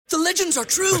The legends are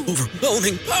true.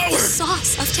 Overwhelming power!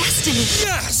 Sauce of destiny.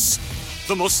 Yes!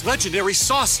 The most legendary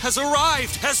sauce has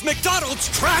arrived as McDonald's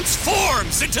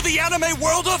transforms into the anime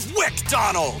world of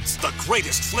WickDonald's. The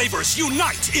greatest flavors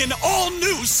unite in all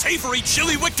new savory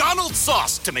chili McDonald's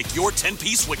sauce to make your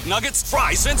 10-piece Wick Nuggets,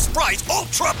 fries, and Sprite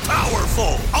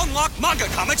ultra-powerful. Unlock manga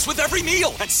comics with every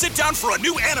meal and sit down for a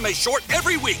new anime short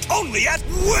every week only at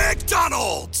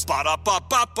WickDonald's.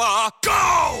 Ba-da-ba-ba-ba,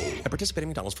 go! At participating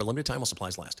McDonald's for a limited time while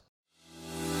supplies last.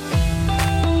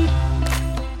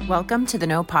 Welcome to the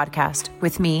No Podcast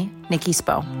with me, Nikki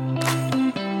Spo.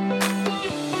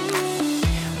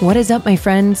 What is up, my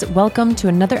friends? Welcome to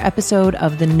another episode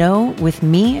of The No with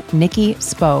me, Nikki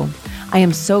Spo. I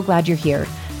am so glad you're here.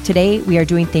 Today, we are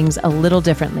doing things a little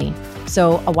differently.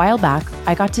 So a while back,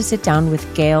 I got to sit down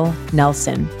with Gale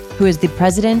Nelson, who is the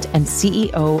president and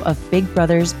CEO of Big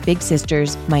Brothers Big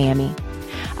Sisters Miami.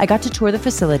 I got to tour the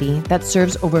facility that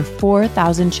serves over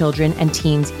 4,000 children and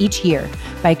teens each year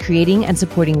by creating and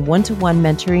supporting one-to-one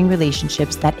mentoring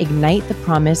relationships that ignite the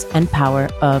promise and power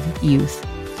of youth.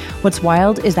 What's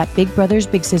wild is that Big Brothers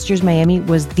Big Sisters Miami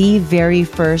was the very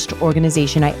first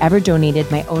organization I ever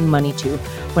donated my own money to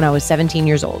when I was 17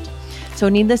 years old. So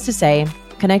needless to say,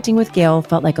 connecting with Gale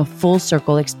felt like a full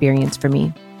circle experience for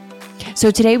me.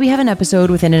 So today we have an episode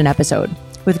within an episode.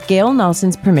 With Gale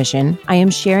Nelson's permission, I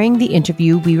am sharing the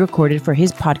interview we recorded for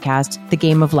his podcast, The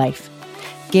Game of Life.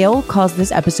 Gale calls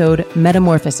this episode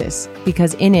Metamorphosis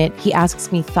because in it, he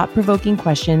asks me thought-provoking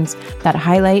questions that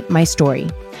highlight my story,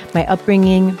 my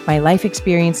upbringing, my life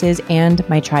experiences, and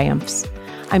my triumphs.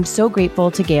 I'm so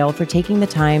grateful to Gale for taking the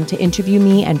time to interview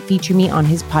me and feature me on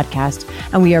his podcast,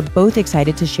 and we are both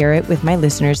excited to share it with my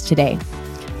listeners today.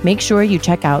 Make sure you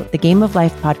check out the Game of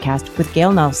Life podcast with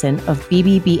Gale Nelson of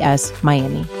BBBS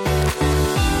Miami.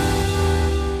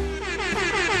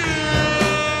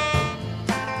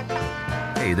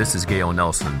 Hey, this is Gale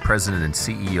Nelson, President and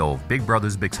CEO of Big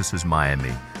Brothers Big Sisters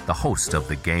Miami, the host of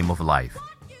the Game of Life.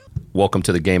 Welcome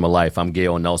to the Game of Life. I'm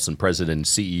Gale Nelson, President and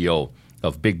CEO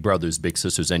of Big Brothers Big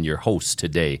Sisters and your host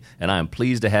today. And I am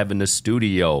pleased to have in the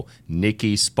studio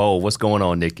Nikki Spo. What's going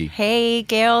on, Nikki? Hey,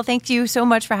 Gale. Thank you so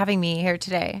much for having me here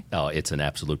today. Oh, it's an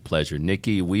absolute pleasure.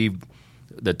 Nikki,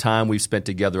 the time we've spent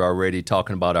together already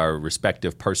talking about our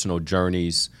respective personal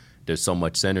journeys, there's so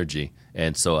much synergy.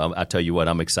 And so I tell you what,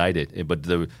 I'm excited. But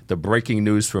the breaking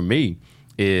news for me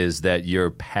is that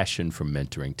your passion for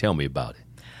mentoring. Tell me about it.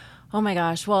 Oh my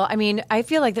gosh. Well, I mean, I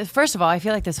feel like first of all, I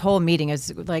feel like this whole meeting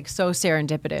is like so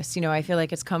serendipitous. You know, I feel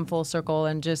like it's come full circle,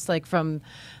 and just like from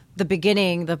the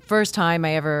beginning, the first time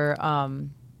I ever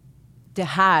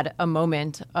had a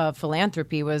moment of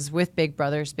philanthropy was with Big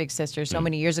Brothers Big Sisters so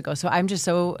many years ago. So I'm just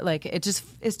so like, it just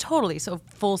is totally so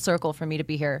full circle for me to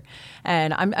be here.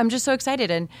 And I'm just so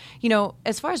excited. And, you know,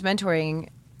 as far as mentoring,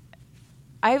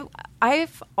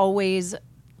 I've always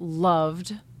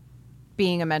loved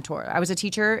being a mentor. I was a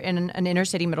teacher in an inner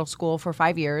city middle school for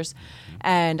 5 years,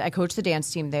 and I coached the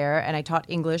dance team there, and I taught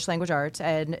English language arts,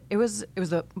 and it was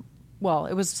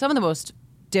some of the most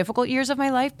difficult years of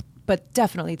my life, but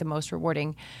definitely the most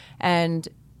rewarding. And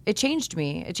it changed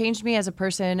me. It changed me as a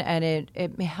person, and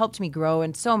it helped me grow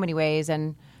in so many ways.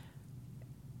 And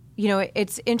you know,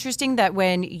 it's interesting that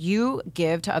when you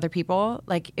give to other people,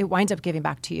 like it winds up giving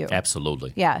back to you.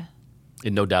 Absolutely. Yeah.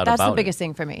 And no doubt about it. That's the biggest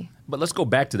thing for me. But let's go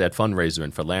back to that fundraiser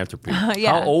and philanthropy.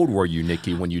 Yeah. How old were you,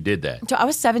 Nikki, when you did that? So I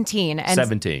was 17.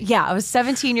 17. Yeah, I was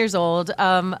 17 years old.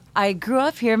 I grew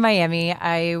up here in Miami.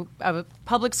 I was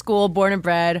public school, born and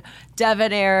bred,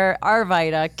 Devonair,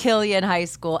 Arvida, Killian High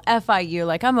School, FIU.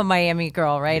 Like, I'm a Miami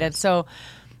girl, right? Yes. And so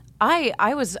I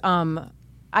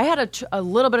had a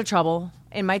little bit of trouble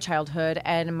in my childhood,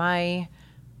 and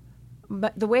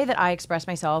but the way that I expressed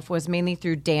myself was mainly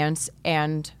through dance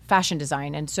and fashion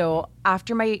design. And so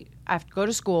after go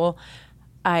to school,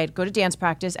 I'd go to dance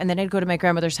practice, and then I'd go to my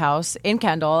grandmother's house in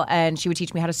Kendall, and she would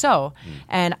teach me how to sew.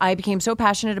 And I became so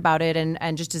passionate about it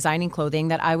and just designing clothing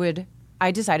that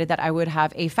I decided that I would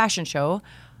have a fashion show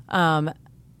of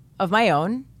my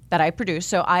own that I produced.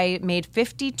 So I made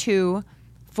 52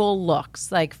 full looks,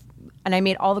 and I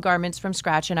made all the garments from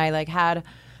scratch, and I had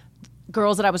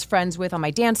girls that I was friends with on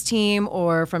my dance team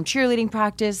or from cheerleading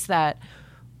practice that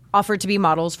offered to be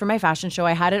models for my fashion show.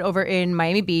 I had it over in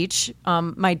Miami Beach.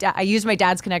 I used my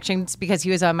dad's connections because he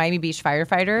was a Miami Beach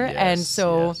firefighter. Yes, and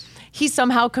so he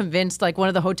somehow convinced one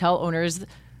of the hotel owners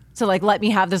to like let me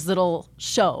have this little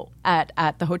show at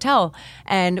the hotel.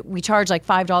 And we charged like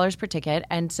 $5 per ticket.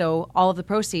 And so all of the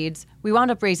proceeds, we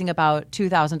wound up raising about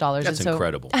 $2,000. That's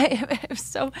incredible.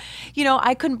 So,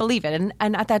 I couldn't believe it.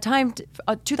 And at that time,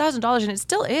 $2,000, and it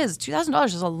still is, $2,000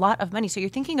 is a lot of money. So you're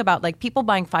thinking about like people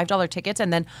buying $5 tickets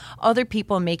and then other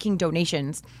people making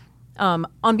donations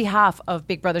on behalf of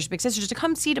Big Brothers Big Sisters to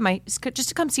come see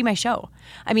my show.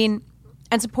 I mean,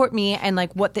 and support me and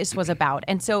like what this was about.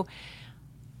 And so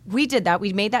we did that.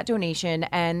 We made that donation.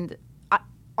 And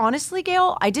honestly,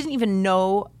 Gale, I didn't even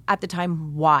know at the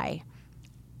time why.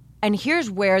 And here's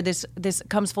where this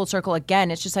comes full circle again.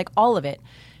 It's just like all of it.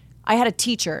 I had a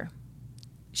teacher.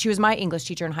 She was my English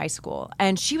teacher in high school.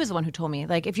 And she was the one who told me,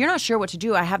 like, if you're not sure what to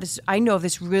do, I know of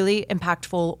this really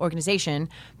impactful organization,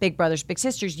 Big Brothers Big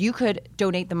Sisters. You could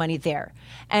donate the money there.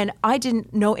 And I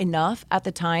didn't know enough at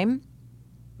the time,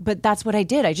 but that's what I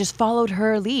did. I just followed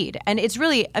her lead. And it's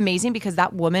really amazing because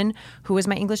that woman who was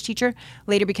my English teacher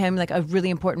later became like a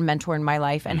really important mentor in my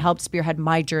life and helped spearhead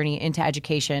my journey into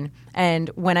education. And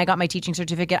when I got my teaching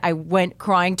certificate, I went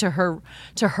crying to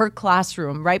her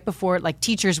classroom right before like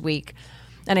Teachers Week.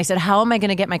 And I said, how am I going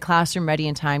to get my classroom ready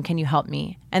in time? Can you help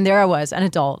me? And there I was, an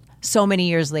adult, so many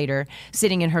years later,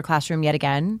 sitting in her classroom yet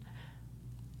again.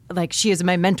 Like she is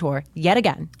my mentor yet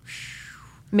again.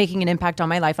 Making an impact on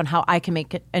my life, on how I can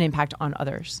make an impact on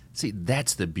others. See,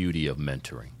 that's the beauty of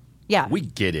mentoring. Yeah. We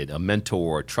get it. A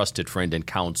mentor, a trusted friend and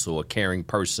counsel, a caring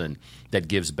person that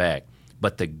gives back.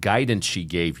 But the guidance she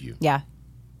gave you. Yeah.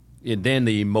 And then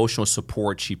the emotional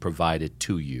support she provided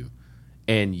to you.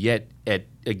 And yet,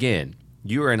 again,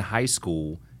 you were in high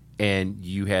school and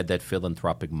you had that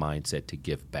philanthropic mindset to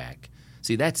give back.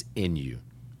 See, that's in you.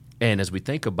 And as we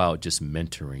think about just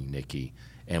mentoring, Nikki,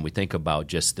 and we think about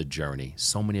just the journey,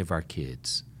 so many of our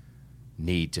kids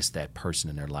need just that person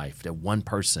in their life, that one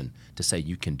person to say,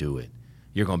 you can do it.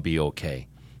 You're going to be okay.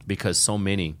 Because so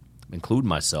many, including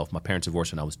myself, my parents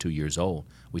divorced when I was 2 years old.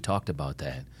 We talked about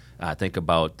that. I think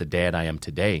about the dad I am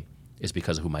today is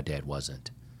because of who my dad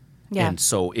wasn't. Yeah. And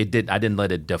so I didn't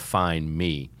let it define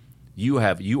me. You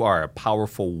are a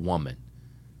powerful woman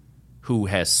who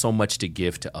has so much to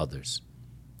give to others.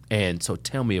 And so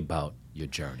tell me about your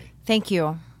journey. Thank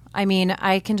you. I mean,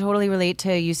 I can totally relate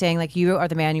to you saying like you are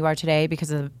the man you are today because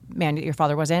of the man that your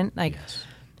father wasn't. Like, yes.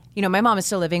 My mom is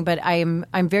still living, but I'm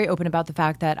very open about the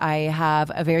fact that I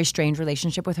have a very strained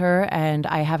relationship with her, and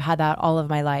I have had that all of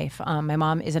my life. My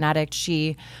mom is an addict.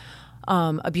 She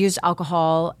abused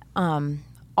alcohol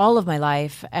all of my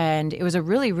life, and it was a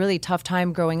really, really tough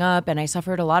time growing up, and I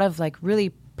suffered a lot of like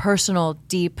really personal,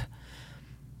 deep,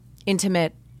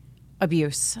 intimate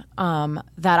abuse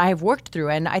that I've worked through.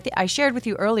 And I shared with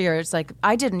you earlier, it's like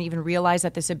I didn't even realize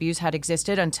that this abuse had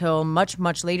existed until much,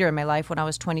 much later in my life when I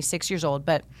was 26 years old,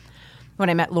 but when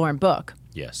I met Lauren Book.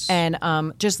 Yes. And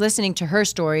just listening to her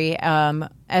story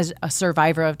as a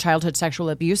survivor of childhood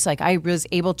sexual abuse, like I was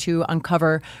able to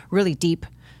uncover really deep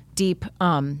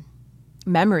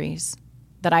memories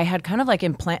that I had kind of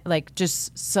like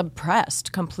just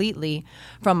suppressed completely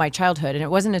from my childhood. And it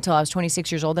wasn't until I was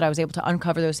 26 years old that I was able to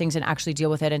uncover those things and actually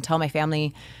deal with it and tell my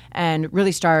family and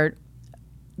really start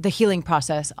the healing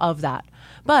process of that.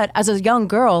 But as a young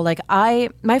girl, like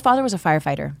my father was a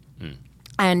firefighter.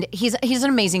 And he's an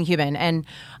amazing human, and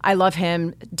I love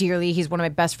him dearly. He's one of my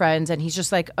best friends, and he's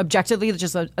just like objectively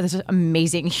just this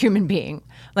amazing human being.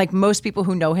 Like most people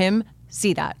who know him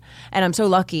see that, and I'm so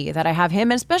lucky that I have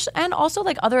him, and especially and also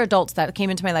like other adults that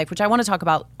came into my life, which I want to talk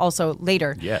about also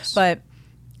later. Yes, but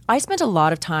I spent a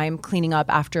lot of time cleaning up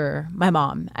after my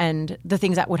mom and the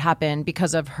things that would happen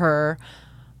because of her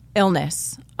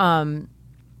illness. And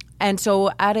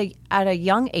so at a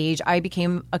young age, I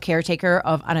became a caretaker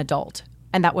of an adult.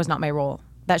 And that was not my role.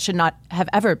 That should not have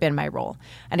ever been my role.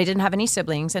 And I didn't have any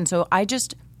siblings. And so I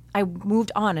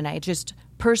moved on and I just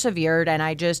persevered. And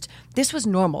this was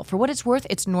normal. For what it's worth,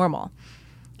 it's normal.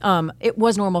 It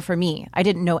was normal for me. I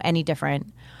didn't know any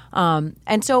different.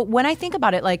 And so when I think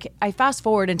about it, like I fast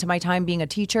forward into my time being a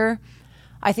teacher,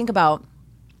 I think about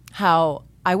how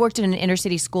I worked in an inner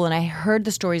city school and I heard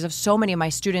the stories of so many of my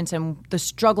students and the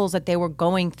struggles that they were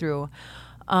going through.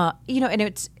 And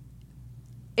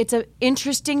it's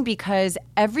interesting because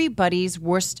everybody's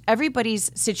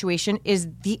situation is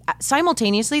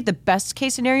simultaneously the best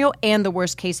case scenario and the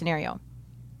worst case scenario.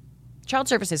 Child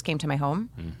services came to my home.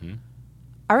 Mm-hmm.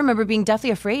 I remember being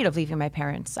deathly afraid of leaving my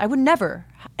parents. I would never,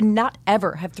 not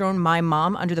ever, have thrown my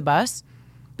mom under the bus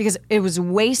because it was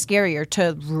way scarier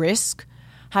to risk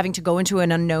having to go into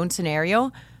an unknown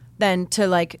scenario than to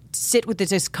like sit with the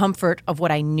discomfort of what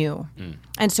I knew.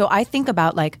 And so I think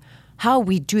about like how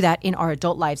we do that in our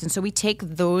adult lives. And so we take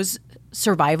those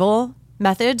survival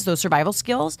methods, those survival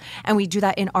skills, and we do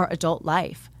that in our adult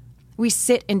life. We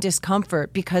sit in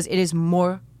discomfort because it is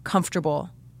more comfortable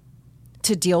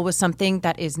to deal with something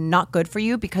that is not good for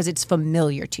you because it's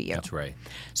familiar to you. That's right.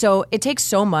 So it takes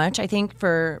so much, I think,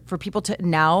 for people to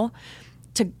now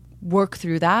to work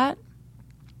through that,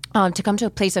 to come to a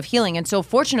place of healing. And so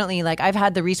fortunately, like I've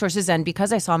had the resources, and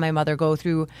because I saw my mother go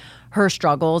through her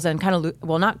struggles and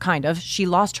she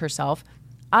lost herself.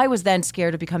 I was then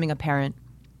scared of becoming a parent.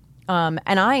 And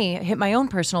I hit my own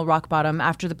personal rock bottom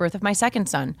after the birth of my second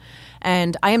son.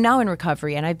 And I am now in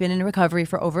recovery, and I've been in recovery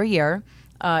for over a year.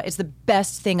 It's the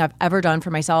best thing I've ever done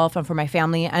for myself and for my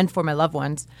family and for my loved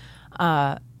ones,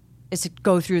 is to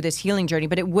go through this healing journey.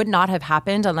 But it would not have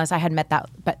happened unless I had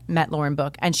met Lauren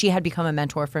Book, and she had become a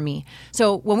mentor for me.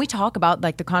 So when we talk about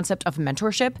like the concept of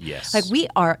mentorship, yes, like we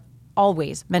are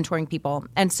always mentoring people.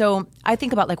 And so I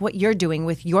think about like what you're doing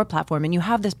with your platform, and you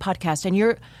have this podcast, and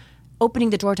you're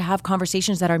opening the door to have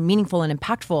conversations that are meaningful and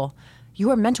impactful. You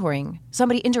are mentoring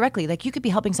somebody indirectly. Like you could be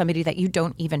helping somebody that you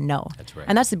don't even know. That's right.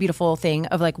 And that's the beautiful thing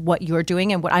of like what you're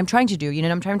doing and what I'm trying to do. You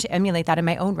know, I'm trying to emulate that in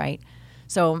my own right.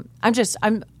 So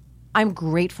I'm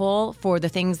grateful for the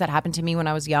things that happened to me when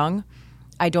I was young.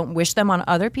 I don't wish them on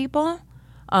other people.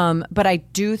 But I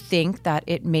do think that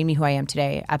it made me who I am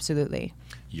today. Absolutely.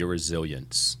 Your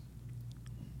resilience,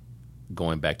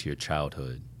 going back to your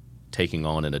childhood, taking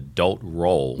on an adult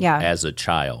role as a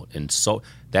child. And so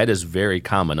that is very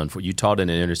common. You taught in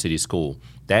an inner city school.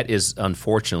 That is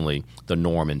unfortunately the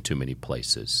norm in too many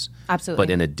places. Absolutely.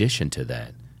 But in addition to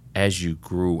that, as you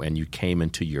grew and you came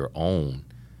into your own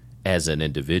as an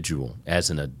individual, as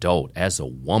an adult, as a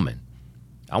woman,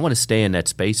 I want to stay in that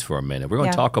space for a minute. We're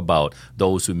going to talk about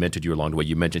those who mentored you along the way.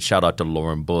 You mentioned, shout out to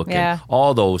Lauren Book and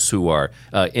all those who are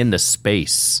in the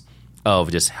space of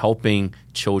just helping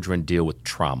children deal with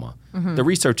trauma. Mm-hmm. The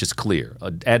research is clear.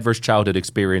 Adverse childhood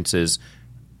experiences,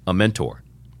 a mentor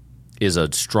is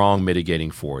a strong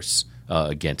mitigating force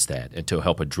against that and to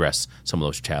help address some of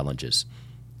those challenges.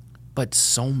 But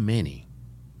so many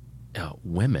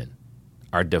women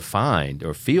are defined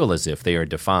or feel as if they are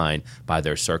defined by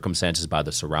their circumstances, by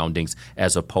the surroundings,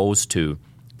 as opposed to,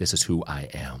 this is who I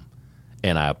am.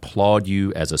 And I applaud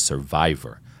you as a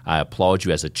survivor. I applaud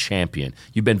you as a champion.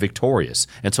 You've been victorious.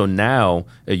 And so now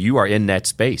you are in that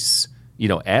space,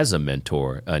 as a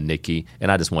mentor, Nikki.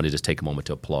 And I just wanted to take a moment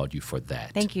to applaud you for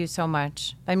that. Thank you so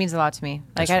much. That means a lot to me.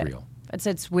 That's real.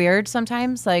 It's weird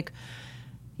sometimes. Like,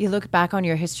 you look back on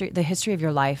your history, the history of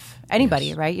your life.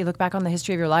 Anybody, right? You look back on the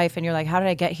history of your life and you're like, how did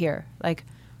I get here? Like,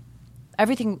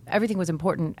 everything was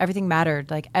important. Everything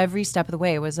mattered. Like, every step of the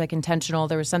way was like intentional.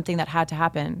 There was something that had to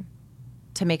happen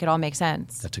to make it all make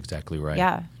sense. That's exactly right.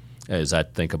 Yeah. As I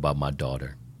think about my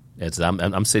daughter, as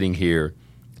I'm sitting here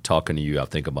talking to you, I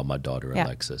think about my daughter,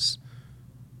 Alexis,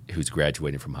 who's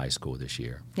graduating from high school this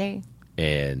year. Yay.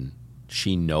 And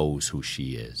she knows who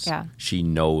she is. Yeah. She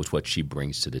knows what she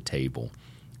brings to the table.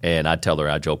 And I tell her,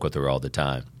 I joke with her all the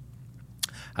time.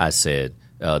 I said,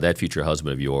 that future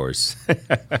husband of yours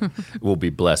will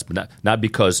be blessed, but not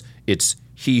because it's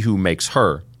he who makes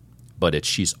her, but it's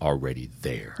she's already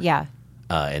there. Yeah.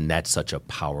 And that's such a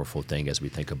powerful thing as we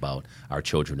think about our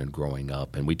children and growing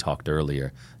up. And we talked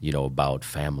earlier, about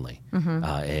family. Mm-hmm.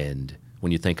 And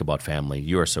when you think about family,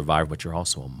 you're a survivor, but you're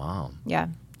also a mom. Yeah.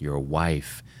 You're a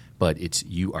wife, but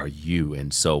you are you.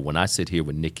 And so when I sit here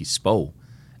with Nikki Spo,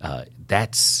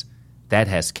 that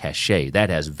has cachet, that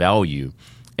has value.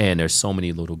 And there's so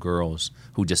many little girls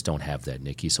who just don't have that,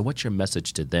 Nikki. So what's your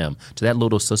message to them, to that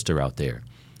little sister out there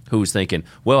who's thinking,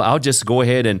 well, I'll just go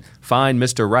ahead and find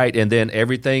Mr. Right and then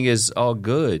everything is all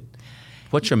good?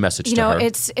 What's your message to her?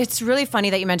 It's really funny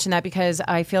that you mentioned that, because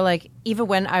I feel like even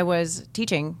when I was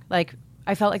teaching, like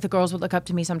I felt like the girls would look up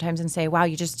to me sometimes and say, wow,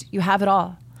 you have it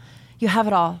all. You have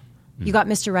it all. You got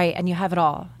Mr. Right and you have it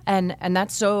all. And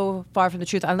that's so far from the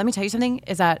truth. And let me tell you something,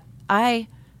 is that I'm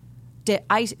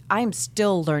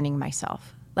still learning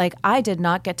myself. Like, I did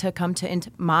not get to come to into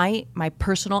my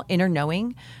personal inner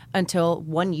knowing until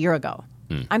 1 year ago.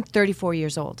 I'm 34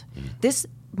 years old.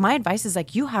 My advice is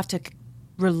like, you have to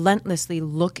relentlessly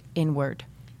look inward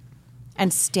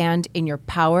and stand in your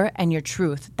power and your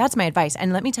truth. That's my advice.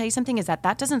 And let me tell you something, is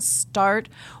that doesn't start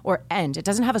or end. It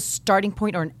doesn't have a starting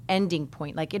point or an ending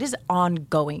point. Like, it is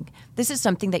ongoing. This is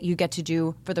something that you get to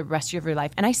do for the rest of your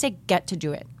life. And I say get to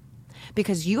do it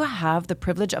because you have the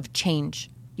privilege of change.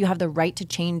 You have the right to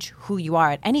change who you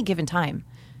are at any given time.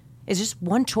 It's just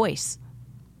one choice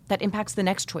that impacts the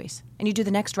next choice, and you do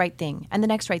the next right thing and the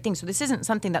next right thing. So this isn't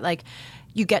something that like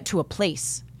you get to a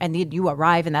place and then you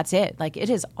arrive and that's it. Like, it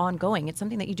is ongoing. It's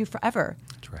something that you do forever.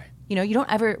 That's right. We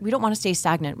don't want to stay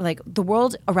stagnant. Like, the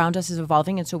world around us is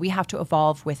evolving, and so we have to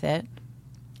evolve with it.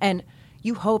 And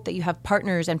you hope that you have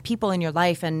partners and people in your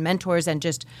life and mentors and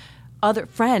just other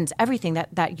friends, everything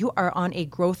that you are on a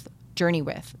growth journey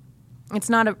with.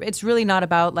 It's really not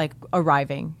about like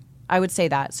arriving. I would say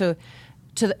that. So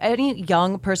to any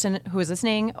young person who is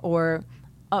listening or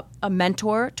a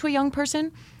mentor to a young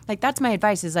person, like that's my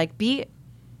advice is like be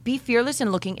fearless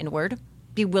in looking inward,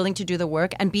 be willing to do the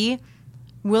work and be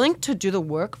willing to do the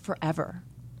work forever.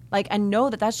 Like, and know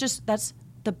that that's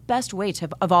the best way to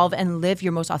evolve and live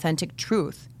your most authentic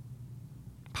truth.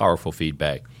 Powerful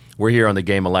feedback. We're here on the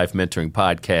Game of Life Mentoring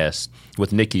Podcast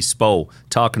with Nikki Spo,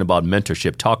 talking about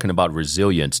mentorship, talking about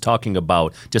resilience, talking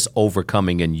about just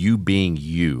overcoming and you being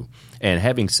you. And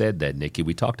having said that, Nikki,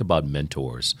 we talked about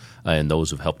mentors and those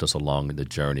who've helped us along in the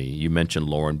journey. You mentioned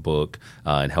Lauren Book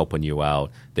and helping you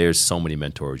out. There's so many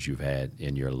mentors you've had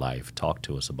in your life. Talk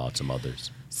to us about some others.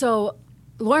 So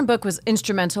Lauren Book was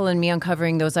instrumental in me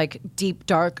uncovering those like deep,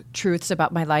 dark truths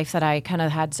about my life that I kind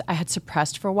of had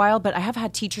suppressed for a while. But I have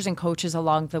had teachers and coaches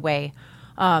along the way.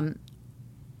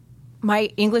 My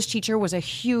English teacher had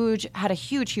a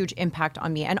huge impact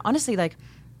on me. And honestly, like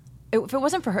if it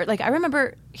wasn't for her, like I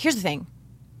remember, here's the thing.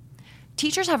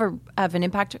 Teachers have an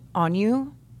impact on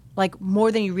you like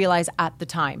more than you realize at the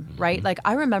time, right? Mm-hmm. Like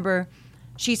I remember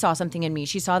she saw something in me.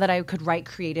 She saw that I could write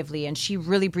creatively and she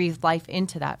really breathed life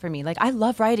into that for me. Like I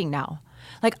love writing now.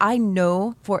 Like I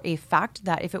know for a fact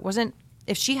that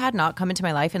if she had not come into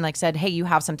my life and like said, hey, you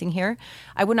have something here,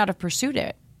 I would not have pursued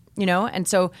it, you know? And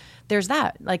so there's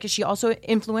that. Like she also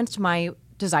influenced my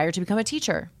desire to become a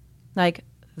teacher. Like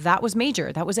that was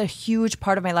major. That was a huge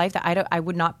part of my life that I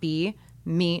would not be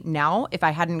me now if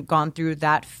I hadn't gone through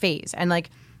that phase. And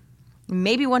like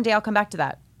maybe one day I'll come back to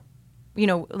that. You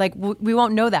know, like we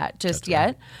won't know that just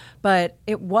yet, but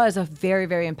it was a very,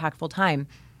 very impactful time.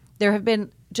 There have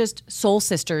been just soul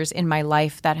sisters in my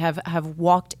life that have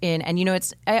walked in, and you know,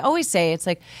 I always say it's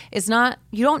like it's not,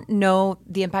 you don't know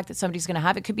the impact that somebody's going to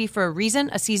have. It could be for a reason,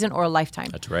 a season, or a lifetime.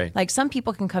 That's right. Like some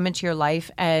people can come into your life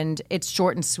and it's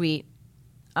short and sweet,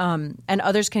 and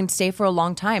others can stay for a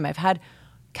long time. I've had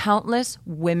countless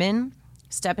women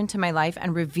step into my life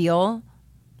and reveal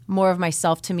more of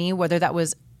myself to me, whether that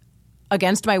was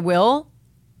against my will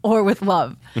or with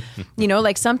love. You know,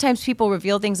 like sometimes people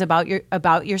reveal things about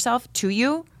yourself to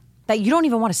you that you don't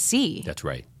even want to see. That's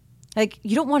right. Like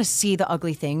you don't want to see the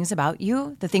ugly things about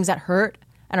you, the things that hurt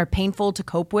and are painful to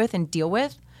cope with and deal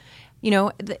with. You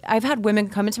know, I've had women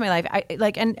come into my life.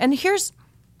 And here's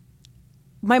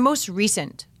my most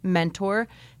recent mentor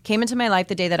came into my life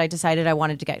the day that I decided I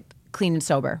wanted to get clean and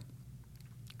sober.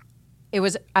 It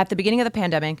was at the beginning of the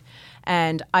pandemic,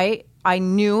 and I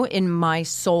knew in my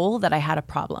soul that I had a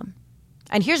problem.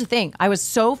 And here's the thing. I was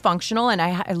so functional and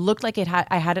I looked like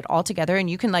I had it all together. And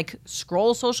you can like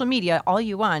scroll social media all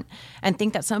you want and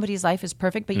think that somebody's life is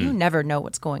perfect, but you never know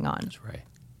what's going on. That's right.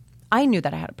 I knew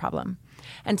that I had a problem.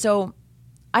 And so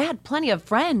I had plenty of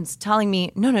friends telling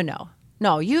me,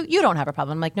 no, you don't have a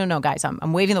problem. I'm like, no, guys,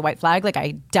 I'm waving the white flag. Like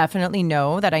I definitely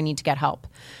know that I need to get help.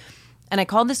 And I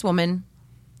called this woman.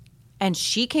 And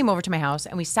she came over to my house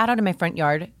and we sat out in my front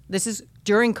yard. This is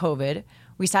during COVID.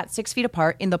 We sat 6 feet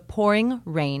apart in the pouring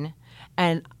rain.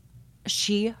 And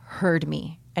she heard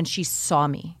me and she saw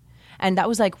me. And that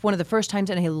was like one of the first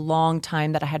times in a long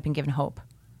time that I had been given hope.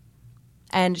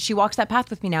 And she walks that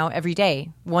path with me now every day,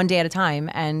 one day at a time.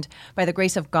 And by the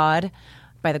grace of God,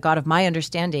 by the God of my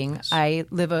understanding, yes. I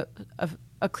live a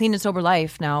clean and sober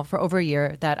life now for over a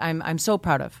year that I'm so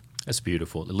proud of. That's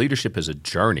beautiful. Leadership is a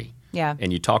journey. Yeah.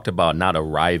 And you talked about not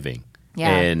arriving. Yeah.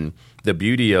 And the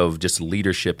beauty of just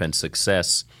leadership and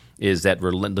success is that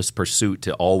relentless pursuit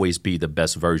to always be the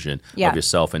best version of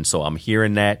yourself. And so I'm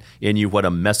hearing that in you. What a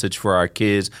message for our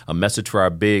kids, a message for our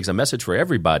bigs, a message for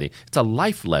everybody. It's a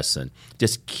life lesson.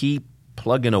 Just keep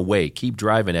plugging away, keep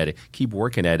driving at it, keep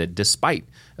working at it despite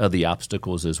the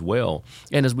obstacles as well.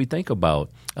 And as we think about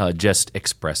just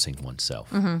expressing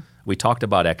oneself, we talked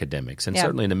about academics, and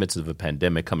certainly in the midst of a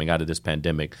pandemic, coming out of this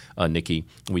pandemic, Nikki,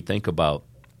 we think about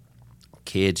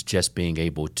kids just being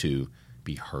able to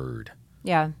be heard,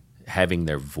 having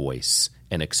their voice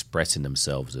and expressing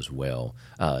themselves as well.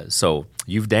 So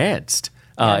you've danced.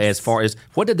 As far as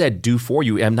what did that do for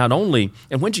you? And not only,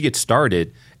 and when did you get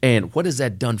started, and what has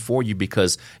that done for you?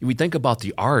 Because we think about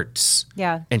the arts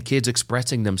and kids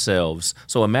expressing themselves.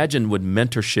 So imagine with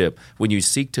mentorship, when you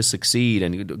seek to succeed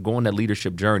and go on that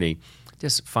leadership journey,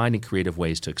 just finding creative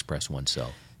ways to express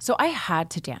oneself. So I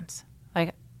had to dance.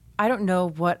 Like, I don't know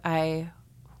what I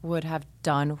would have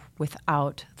done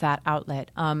without that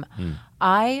outlet.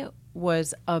 I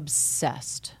was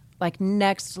obsessed. Like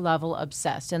next level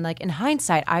obsessed. And like in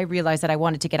hindsight, I realized that I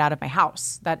wanted to get out of my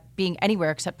house, that being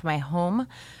anywhere except my home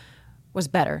was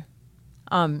better.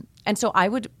 And so I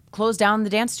would close down the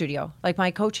dance studio. Like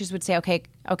my coaches would say,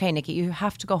 okay, Nikki, you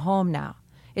have to go home now.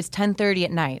 It's 10:30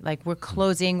 at night. Like we're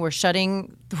closing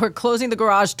the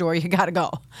garage door. You got to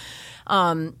go.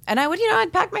 And I would,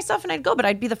 I'd pack my stuff and I'd go, but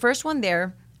I'd be the first one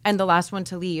there and the last one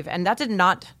to leave. And that did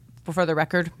not, for the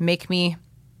record, make me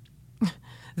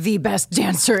the best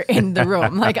dancer in the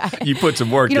room. Like you put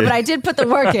some work in. But I did put the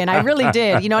work in. I really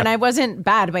did, and I wasn't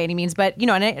bad by any means, but,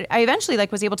 and I eventually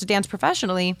was able to dance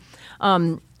professionally.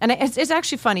 And it's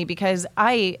actually funny because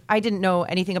I didn't know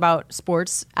anything about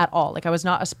sports at all. Like I was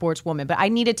not a sports woman, but I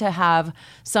needed to have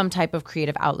some type of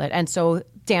creative outlet. And so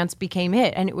dance became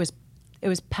it. And it was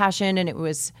passion and it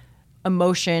was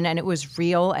emotion and it was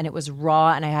real and it was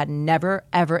raw. And I had never,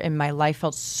 ever in my life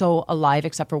felt so alive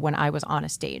except for when I was on a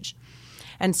stage.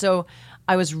 And so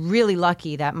I was really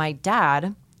lucky that my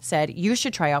dad said, you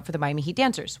should try out for the Miami Heat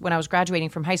Dancers when I was graduating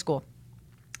from high school.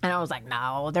 And I was like,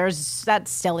 no, that's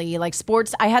silly. Like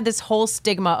sports, I had this whole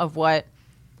stigma of what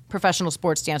professional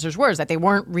sports dancers were, is that they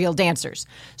weren't real dancers.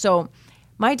 So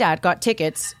my dad got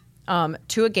tickets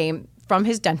to a game from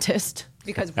his dentist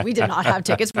because we did not have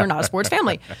tickets. We're not a sports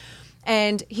family.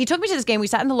 And he took me to this game. We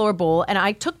sat in the lower bowl and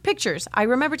I took pictures. I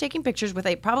remember taking pictures with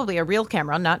probably a real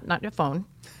camera, not a phone.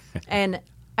 And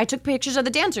I took pictures of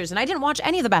the dancers, and I didn't watch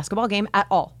any of the basketball game at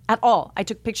all. At all. I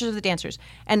took pictures of the dancers.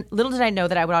 And little did I know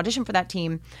that I would audition for that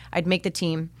team, I'd make the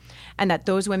team, and that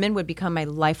those women would become my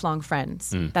lifelong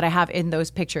friends that I have in those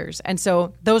pictures. And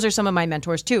so those are some of my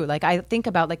mentors too. Like I think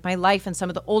about like my life and some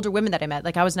of the older women that I met.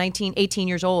 Like I was 18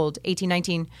 years old,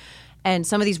 19, and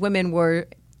some of these women were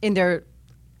in their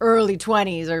early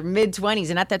 20s or mid 20s.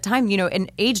 And at that time, an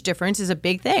age difference is a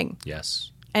big thing. Yes.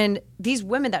 And these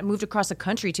women that moved across the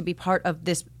country to be part of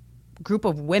this group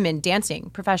of women dancing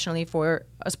professionally for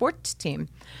a sports team.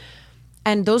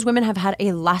 And those women have had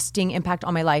a lasting impact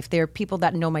on my life. They're people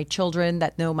that know my children,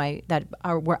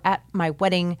 were at my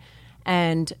wedding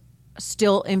and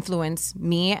still influence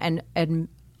me and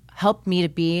help me to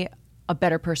be a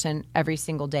better person every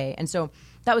single day. And so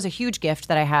that was a huge gift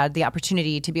that I had, the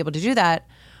opportunity to be able to do that.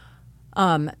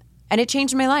 And it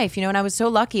changed my life, and I was so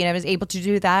lucky and I was able to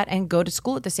do that and go to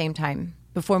school at the same time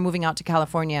before moving out to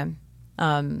California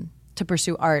to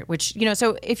pursue art, which,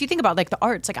 so if you think about like the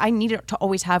arts, like I needed to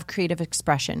always have creative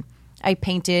expression. I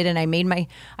painted and I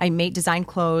made design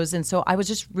clothes. And so I was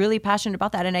just really passionate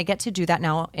about that. And I get to do that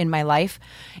now in my life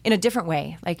in a different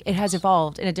way. Like it has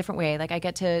evolved in a different way. Like I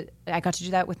got to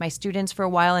do that with my students for a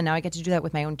while. And now I get to do that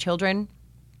with my own children.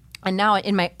 And now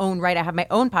in my own right, I have my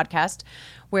own podcast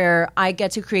where I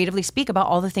get to creatively speak about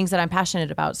all the things that I'm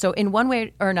passionate about. So in one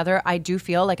way or another, I do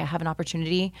feel like I have an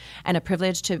opportunity and a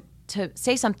privilege to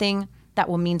say something that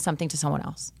will mean something to someone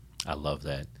else. I love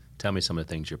that. Tell me some of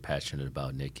the things you're passionate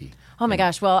about, Nikki. Oh my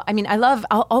gosh. Well, I mean,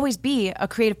 I'll always be a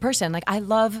creative person. Like I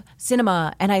love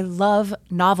cinema and I love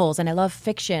novels and I love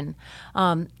fiction.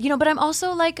 But I'm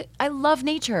also like, I love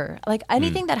nature. Like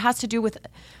anything that has to do with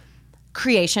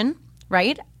creation,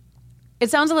 right? It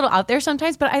sounds a little out there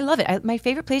sometimes, but I love it. My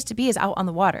favorite place to be is out on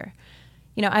the water.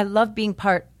 I love being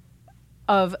part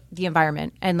of the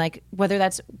environment. And like, whether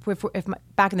that's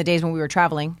back in the days when we were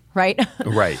traveling, right?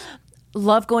 Right.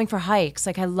 Love going for hikes.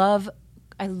 Like I love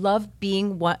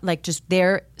being just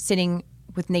there sitting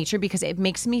with nature because it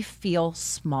makes me feel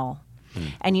small.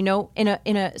 And in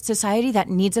a society that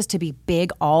needs us to be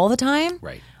big all the time,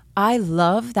 right. I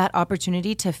love that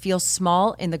opportunity to feel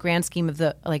small in the grand scheme of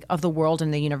the world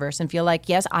and the universe and feel like,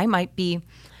 yes, I might be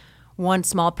one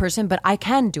small person, but I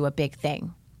can do a big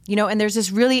thing. And there's this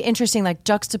really interesting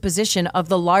juxtaposition of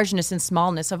the largeness and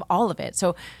smallness of all of it.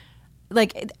 So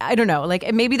I don't know,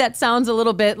 maybe that sounds a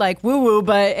little bit like woo woo,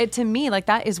 but to me,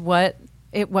 that is what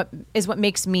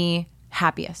makes me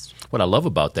happiest. What I love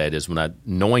about that is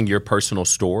knowing your personal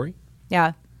story.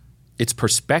 Yeah. It's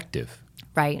perspective.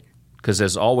 Right. Because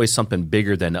there's always something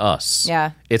bigger than us.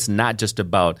 Yeah. It's not just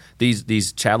about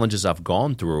these challenges I've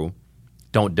gone through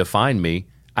don't define me.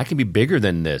 I can be bigger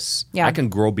than this. Yeah. I can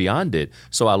grow beyond it.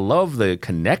 So I love the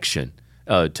connection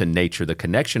to nature, the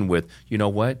connection with, you know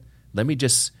what? Let me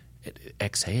just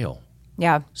exhale.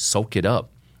 Yeah. Soak it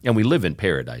up. And we live in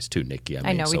paradise too, Nikki.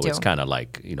 I know we do. So it's kind of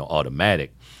like,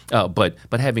 automatic. But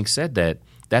having said that,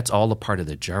 that's all a part of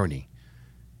the journey.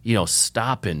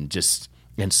 Stop and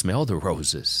smell the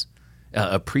roses.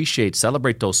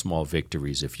 Celebrate those small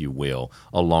victories, if you will,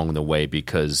 along the way,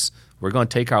 because we're going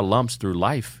to take our lumps through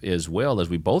life as well as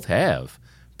we both have.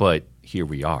 But here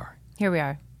we are. Here we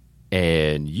are.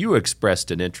 And you expressed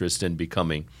an interest in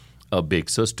becoming a big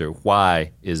sister.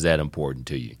 Why is that important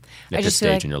to you at this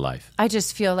stage in your life? I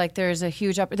just feel like there's a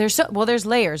huge there's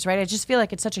layers, right? I just feel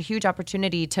like it's such a huge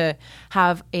opportunity to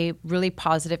have a really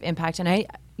positive impact. And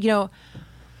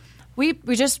we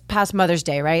just passed Mother's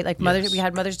Day, right? Like we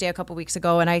had Mother's Day a couple weeks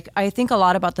ago, and I think a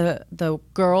lot about the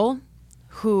girl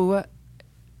who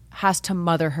has to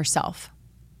mother herself.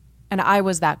 And I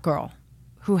was that girl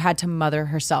who had to mother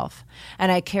herself.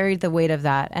 And I carried the weight of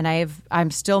that. And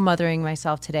I'm still mothering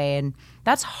myself today. And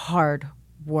that's hard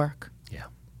work. Yeah.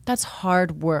 That's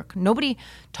hard work. Nobody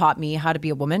taught me how to be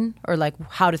a woman or like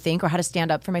how to think or how to stand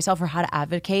up for myself or how to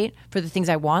advocate for the things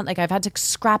I want. Like I've had to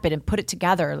scrap it and put it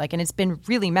together. Like, and it's been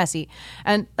really messy.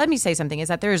 And let me say something is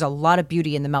that there is a lot of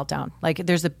beauty in the meltdown. Like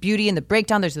there's the beauty in the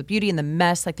breakdown. There's the beauty in the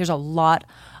mess. Like there's a lot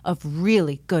of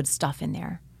really good stuff in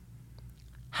there.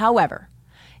 However,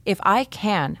 if I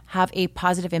can have a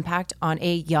positive impact on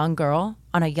a young girl,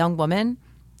 on a young woman,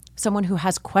 someone who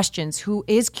has questions, who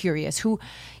is curious, who,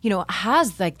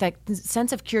 has like that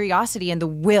sense of curiosity and the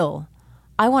will,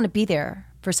 I want to be there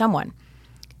for someone.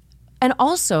 And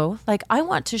also, like, I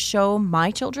want to show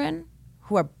my children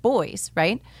who are boys,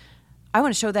 right? I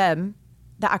want to show them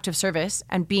the act of service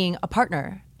and being a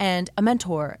partner and a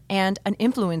mentor and an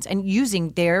influence and using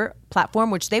their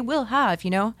platform, which they will have,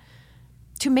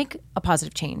 to make a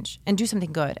positive change and do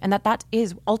something good. And that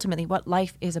is ultimately what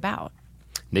life is about.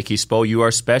 Nikki Spo, you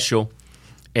are special.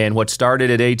 And what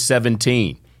started at age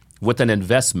 17 with an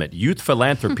investment, youth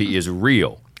philanthropy is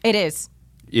real. It is.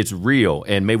 It's real.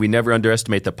 And may we never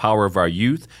underestimate the power of our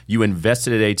youth. You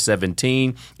invested at age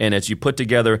 17. And as you put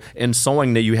together in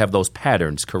sewing, that you have those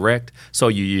patterns, correct? So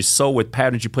you sew with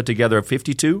patterns you put together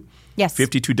 52? Yes.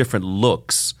 52 different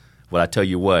looks. Well, I tell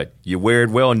you what, you wear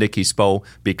it well, Nikki Spo,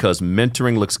 because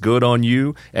mentoring looks good on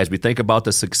you. As we think about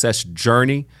the success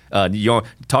journey,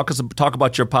 talk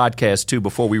about your podcast too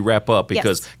before we wrap up.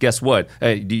 Because guess what?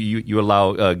 Do you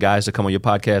allow guys to come on your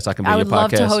podcast? I can be on your podcast. I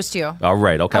would love to host you. All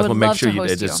right, okay. I want to make sure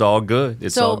it's all good.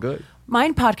 It's all good. My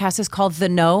podcast is called The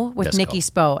Know with Nikki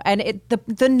Spo. And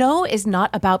the know is not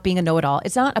about being a know-it-all.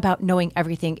 It's not about knowing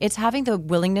everything. It's having the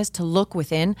willingness to look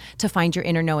within to find your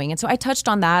inner knowing. And so I touched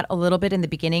on that a little bit in the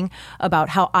beginning about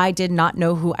how I did not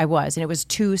know who I was. And it was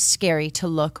too scary to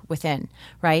look within,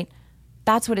 right?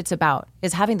 That's what it's about,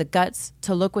 is having the guts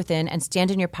to look within and stand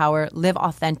in your power, live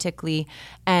authentically,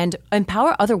 and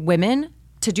empower other women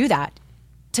to do that,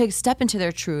 to step into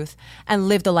their truth and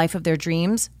live the life of their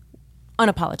dreams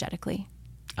unapologetically.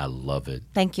 I love it.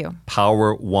 Thank you.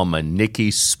 Power woman, Nikki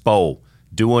Spo,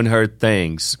 doing her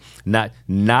things. Not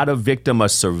a victim, a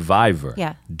survivor.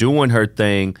 Yeah. Doing her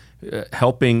thing,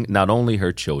 helping not only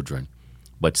her children,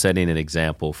 but setting an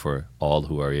example for all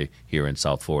who are here in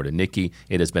South Florida. Nikki,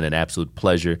 it has been an absolute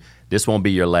pleasure. This won't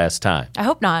be your last time. I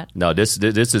hope not. No, this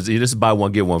is buy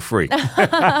one, get one free.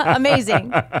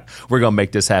 Amazing. We're going to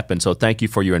make this happen. So thank you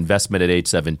for your investment at age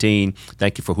 17.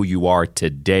 Thank you for who you are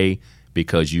today,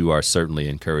 because you are certainly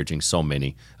encouraging so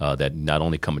many that not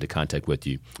only come into contact with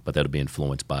you, but that'll be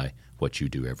influenced by what you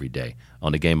do every day.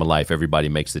 On the game of life, everybody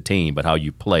makes the team, but how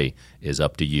you play is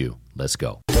up to you. Let's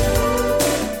go.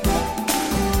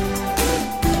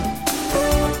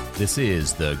 This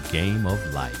is the game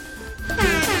of life.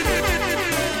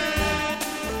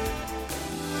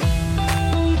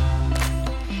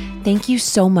 Thank you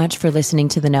so much for listening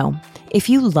to The Know. If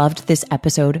you loved this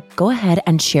episode, go ahead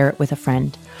and share it with a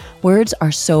friend. Words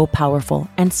are so powerful,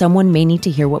 and someone may need to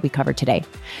hear what we covered today.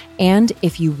 And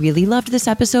if you really loved this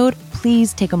episode,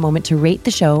 please take a moment to rate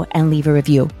the show and leave a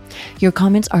review. Your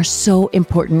comments are so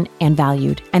important and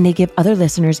valued, and they give other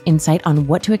listeners insight on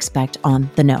what to expect on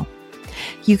The Know.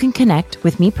 You can connect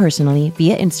with me personally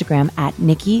via Instagram at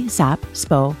Nikki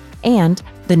Spo and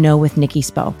The Know with Nikki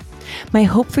Spo. My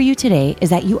hope for you today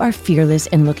is that you are fearless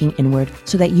in looking inward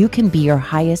so that you can be your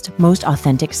highest, most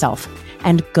authentic self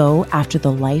and go after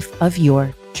the life of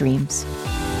your dreams.